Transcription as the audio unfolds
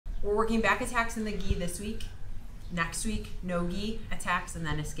We're working back attacks in the gi this week. Next week, no gi attacks and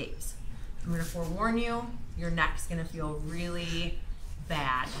then escapes. I'm gonna forewarn you, your neck's gonna feel really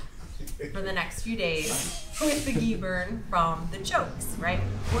bad for the next few days with the gi burn from the chokes, right?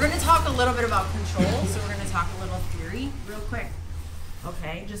 We're gonna talk a little bit about control, so we're gonna talk a little theory real quick.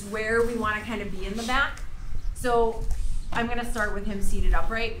 Okay, just where we wanna kind of be in the back. So I'm gonna start with him seated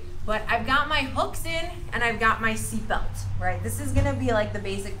upright, but I've got my hooks in and I've got my seatbelt, right? This is gonna be like the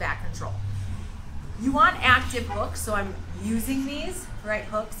basic back control. You want active hooks, so I'm using these, right?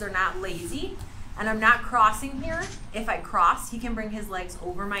 Hooks, they're not lazy. And I'm not crossing here. If I cross, he can bring his legs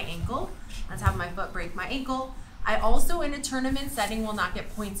over my ankle, on top of my foot, break my ankle. I also, in a tournament setting, will not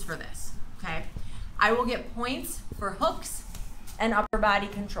get points for this, okay? I will get points for hooks and upper body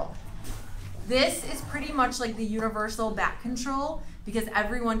control. This is pretty much like the universal back control because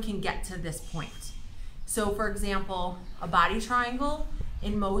everyone can get to this point. So for example, a body triangle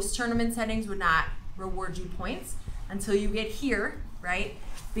in most tournament settings would not reward you points until you get here, right?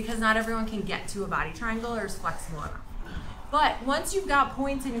 Because not everyone can get to a body triangle or is flexible enough. But once you've got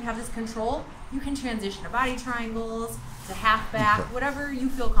points and you have this control, you can transition to body triangles, to half back, whatever you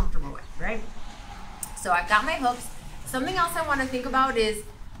feel comfortable with, right? So I've got my hooks. Something else I want to think about is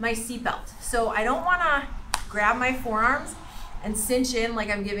my seatbelt. So I don't want to grab my forearms and cinch in like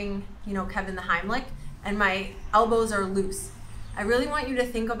I'm giving, you know, Kevin the Heimlich, and my elbows are loose. I really want you to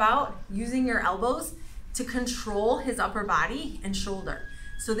think about using your elbows to control his upper body and shoulder.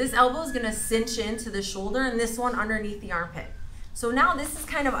 So this elbow is gonna cinch into the shoulder and this one underneath the armpit. So now this is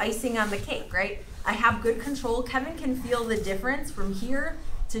kind of icing on the cake, right? I have good control. Kevin can feel the difference from here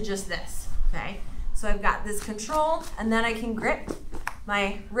to just this, okay? So I've got this control and then I can grip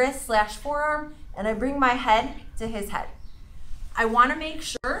my wrist / forearm and I bring my head to his head. I wanna make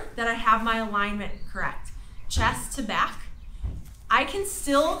sure that I have my alignment correct. Chest to back. I can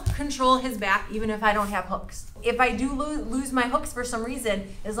still control his back even if I don't have hooks. If I do lose my hooks for some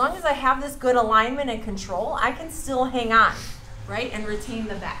reason, as long as I have this good alignment and control, I can still hang on, right? And retain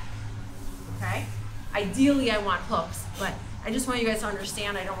the back, okay? Ideally I want hooks, but I just want you guys to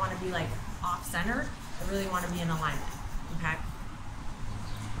understand I don't want to be like off center. I really want to be in alignment, okay?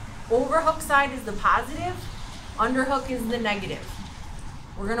 Overhook side is the positive, underhook is the negative.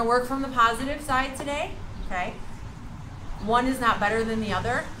 We're gonna work from the positive side today, okay? One is not better than the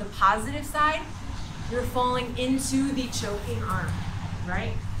other. The positive side, you're falling into the choking arm,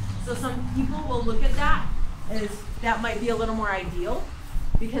 right? So some people will look at that as that might be a little more ideal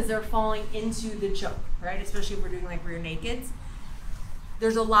because they're falling into the choke, right? Especially if we're doing like rear nakeds.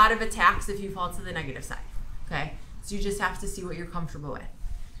 There's a lot of attacks if you fall to the negative side, okay? So you just have to see what you're comfortable with.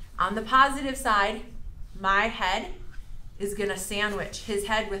 On the positive side, my head is gonna sandwich his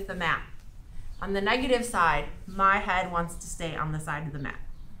head with the mat. On the negative side, my head wants to stay on the side of the mat.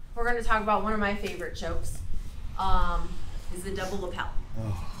 We're going to talk about one of my favorite chokes, is the double lapel.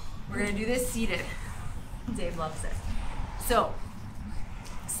 Oh. We're going to do this seated. Dave loves this. So,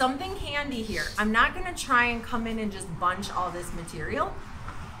 something handy here. I'm not going to try and come in and just bunch all this material.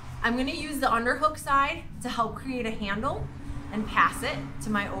 I'm going to use the underhook side to help create a handle and pass it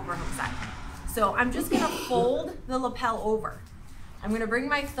to my overhook side. So I'm just going to fold the lapel over. I'm going to bring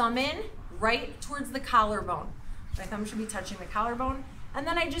my thumb in right towards the collarbone. My thumb should be touching the collarbone. And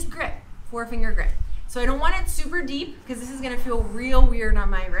then I just grip, 4-finger grip. So I don't want it super deep because this is gonna feel real weird on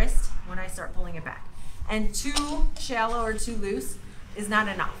my wrist when I start pulling it back. And too shallow or too loose is not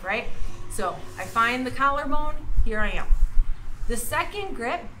enough, right? So I find the collarbone, here I am. The second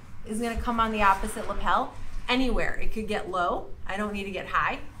grip is gonna come on the opposite lapel, anywhere. It could get low, I don't need to get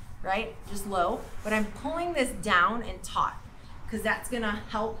high, right? Just low, but I'm pulling this down and taut because that's gonna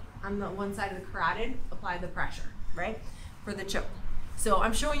help on the one side of the carotid, apply the pressure, right, for the choke. So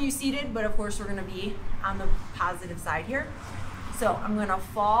I'm showing you seated, but of course we're gonna be on the positive side here. So I'm gonna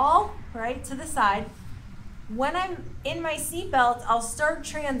fall, right, to the side. When I'm in my seatbelt, I'll start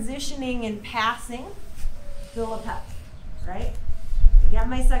transitioning and passing the lapel, right? I got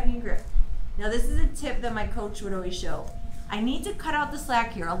my second grip. Now this is a tip that my coach would always show. I need to cut out the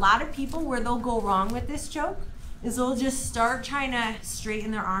slack here. A lot of people, where they'll go wrong with this choke, is they'll just start trying to straighten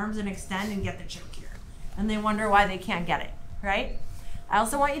their arms and extend and get the choke here. And they wonder why they can't get it, right? I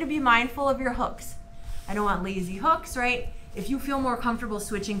also want you to be mindful of your hooks. I don't want lazy hooks, right? If you feel more comfortable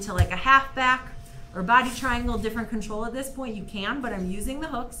switching to like a half back or body triangle, different control at this point, you can, but I'm using the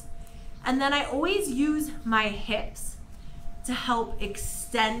hooks. And then I always use my hips to help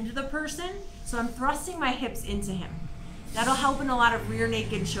extend the person. So I'm thrusting my hips into him. That'll help in a lot of rear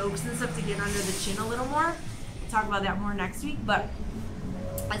naked chokes and stuff to get under the chin a little more. Talk about that more next week, but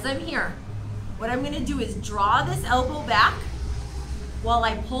as I'm here, what I'm gonna do is draw this elbow back while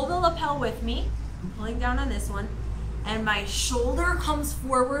I pull the lapel with me. I'm pulling down on this one, and my shoulder comes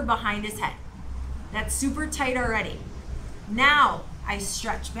forward behind his head. That's super tight already. Now I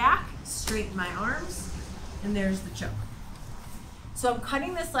stretch back, straighten my arms, and there's the choke. So I'm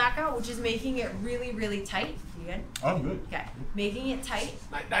cutting the slack out, which is making it really, really tight. You good? I'm good. Okay, making it tight.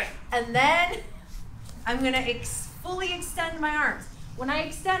 Night. And then I'm gonna fully extend my arms. When I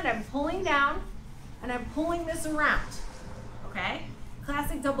extend, I'm pulling down and I'm pulling this around, okay?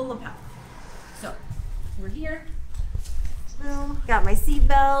 Classic double lapel. So we're here, boom, got my seat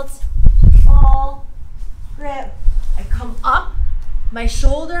belt, ball, grip. I come up, my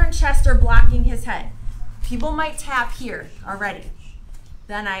shoulder and chest are blocking his head. People might tap here already.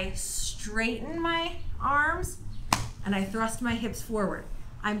 Then I straighten my arms and I thrust my hips forward.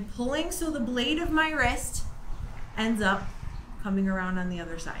 I'm pulling so the blade of my wrist ends up coming around on the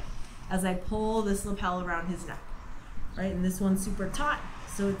other side as I pull this lapel around his neck, right? And this one's super taut,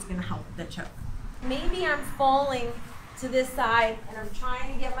 so it's gonna help the choke. Maybe I'm falling to this side and I'm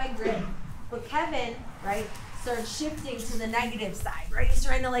trying to get my grip, but Kevin, right, starts shifting to the negative side, right? He's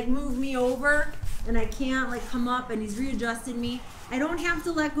trying to like move me over and I can't like come up, and he's readjusted me. I don't have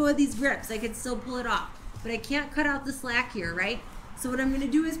to let go of these grips. I can still pull it off, but I can't cut out the slack here, right? So what I'm gonna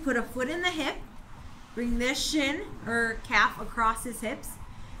do is put a foot in the hip, bring this shin or calf across his hips,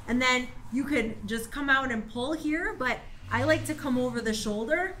 and then you could just come out and pull here, but I like to come over the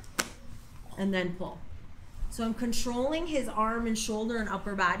shoulder and then pull. So I'm controlling his arm and shoulder and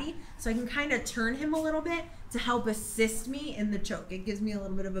upper body, so I can kind of turn him a little bit to help assist me in the choke. It gives me a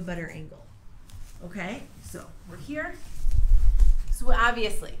little bit of a better angle. Okay, so we're here. So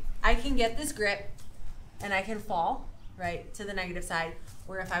obviously, I can get this grip and I can fall, right, to the negative side,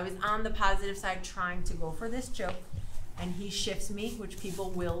 where if I was on the positive side trying to go for this choke and he shifts me, which people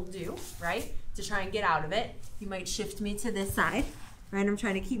will do, right, to try and get out of it, he might shift me to this side, right? I'm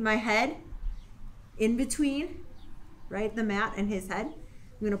trying to keep my head in between, right, the mat and his head.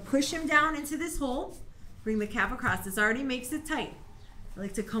 I'm gonna push him down into this hole, bring the calf across. This already makes it tight. I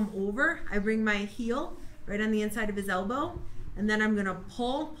like to come over. I bring my heel right on the inside of his elbow, and then I'm gonna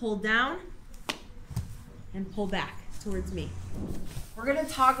pull down, and pull back towards me. We're gonna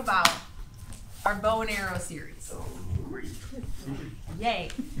talk about our bow and arrow series. Yay.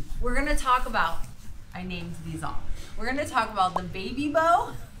 We're gonna talk about, I named these all. We're gonna talk about the baby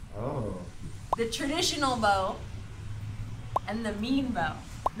bow, the traditional bow, and the mean bow.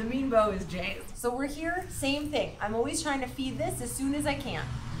 The mean bow is Jay's. So we're here, same thing. I'm always trying to feed this as soon as I can.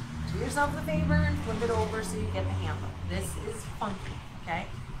 Do yourself a favor and flip it over so you get the handle. This is funky, okay?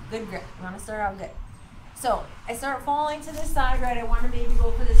 Good grip. You wanna start out good. So I start falling to this side, right? I want to maybe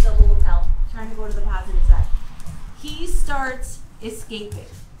go for this double lapel, trying to go to the positive side. He starts escaping,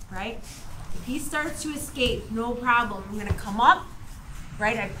 right? If he starts to escape, no problem. I'm gonna come up,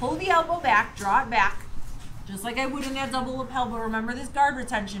 right? I pull the elbow back, draw it back, just like I would in that double lapel, but remember this guard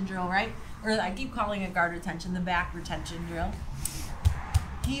retention drill, right? Or I keep calling it guard retention, the back retention drill.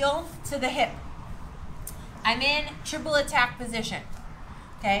 Heel to the hip. I'm in triple attack position.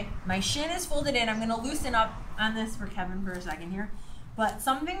 Okay, my shin is folded in. I'm gonna loosen up on this for Kevin for a second here. But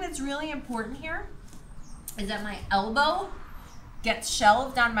something that's really important here is that my elbow gets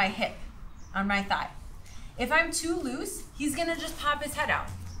shelved on my hip, on my thigh. If I'm too loose, he's gonna just pop his head out,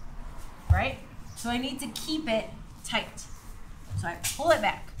 right? So I need to keep it tight. So I pull it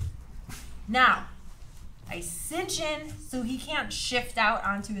back. Now, I cinch in so he can't shift out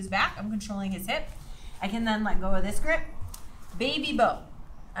onto his back. I'm controlling his hip. I can then let go of this grip. Baby bow.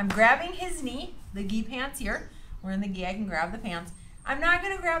 I'm grabbing his knee, the gi pants here. We're in the gi, I can grab the pants. I'm not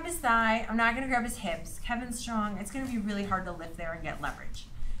gonna grab his thigh, I'm not gonna grab his hips. Kevin's strong, it's gonna be really hard to lift there and get leverage,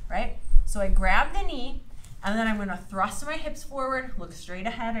 right? So I grab the knee, and then I'm gonna thrust my hips forward, look straight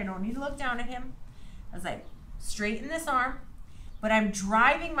ahead, I don't need to look down at him, as I straighten this arm, but I'm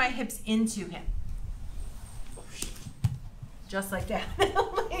driving my hips into him. Just like that.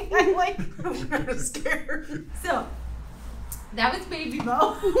 I'm kind of scared. So, that was baby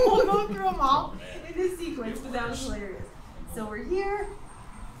bow. We'll go through them all in this sequence, but that was hilarious. So we're here.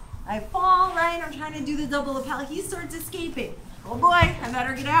 I fall, right? I'm trying to do the double lapel. He starts escaping. Oh boy, I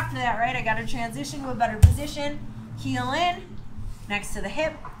better get after that, right? I gotta transition to a better position. Heel in, next to the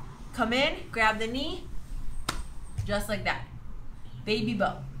hip. Come in, grab the knee. Just like that. Baby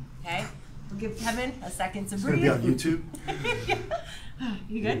bow, okay? We'll give Kevin a second to breathe. It's gonna be on YouTube.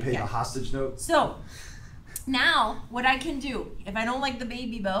 You good? You pay a hostage note. So, now, what I can do, if I don't like the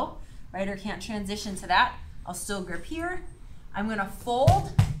baby bow, right, or can't transition to that, I'll still grip here. I'm gonna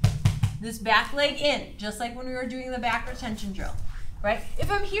fold this back leg in, just like when we were doing the back retention drill, right?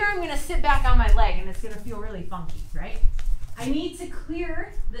 If I'm here, I'm gonna sit back on my leg and it's gonna feel really funky, right? I need to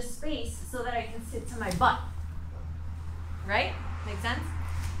clear the space so that I can sit to my butt. Right? Make sense?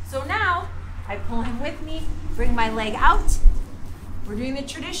 So now, I pull him with me, bring my leg out. We're doing the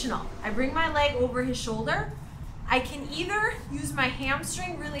traditional. I bring my leg over his shoulder. I can either use my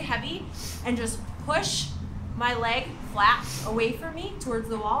hamstring really heavy and just push my leg flat away from me towards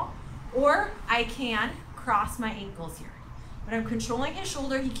the wall, or I can cross my ankles here. But I'm controlling his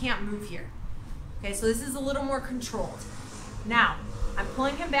shoulder, he can't move here. Okay, so this is a little more controlled. Now, I'm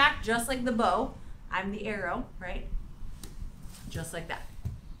pulling him back just like the bow. I'm the arrow, right? Just like that.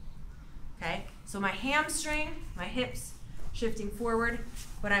 Okay, so my hamstring, my hips shifting forward,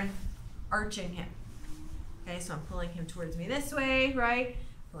 but I'm arching him. Okay, so I'm pulling him towards me this way, right?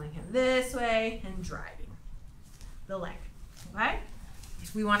 Pulling him this way and driving the leg, okay?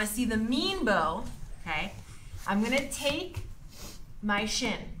 If we want to see the mean bow, okay, I'm going to take my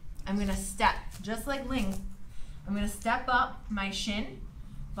shin. I'm going to step, just like Ling. I'm going to step up my shin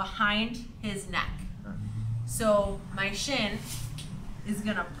behind his neck. So my shin is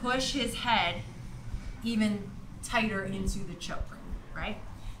going to push his head even tighter into the choke, right?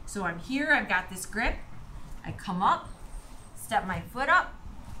 So I'm here, I've got this grip. I come up, step my foot up,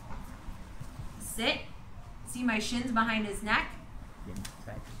 sit, see my shins behind his neck.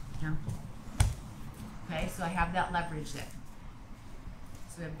 Okay, so I have that leverage there.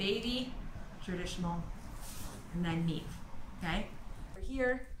 So we have baby, traditional, and then knee. Okay? We're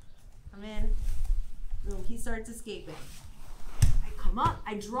here, come in, boom, he starts escaping. I come up,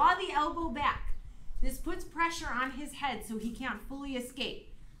 I draw the elbow back. This puts pressure on his head so he can't fully escape.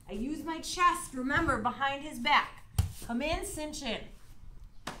 I use my chest, remember, behind his back. Come in, cinch in.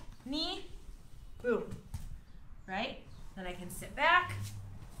 Knee, boom. Right? Then I can sit back,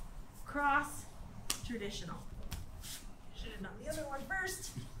 cross, traditional. Should have done the other one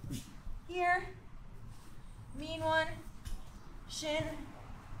first. Here, mean one, shin,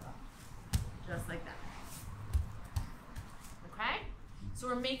 just like that. Okay? So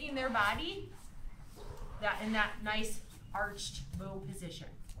we're making their body in that nice arched bow position.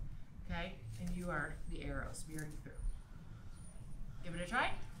 Okay? And you are the arrows. We already through. Give it a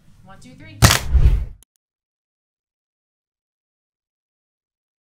try. 1, 2, 3.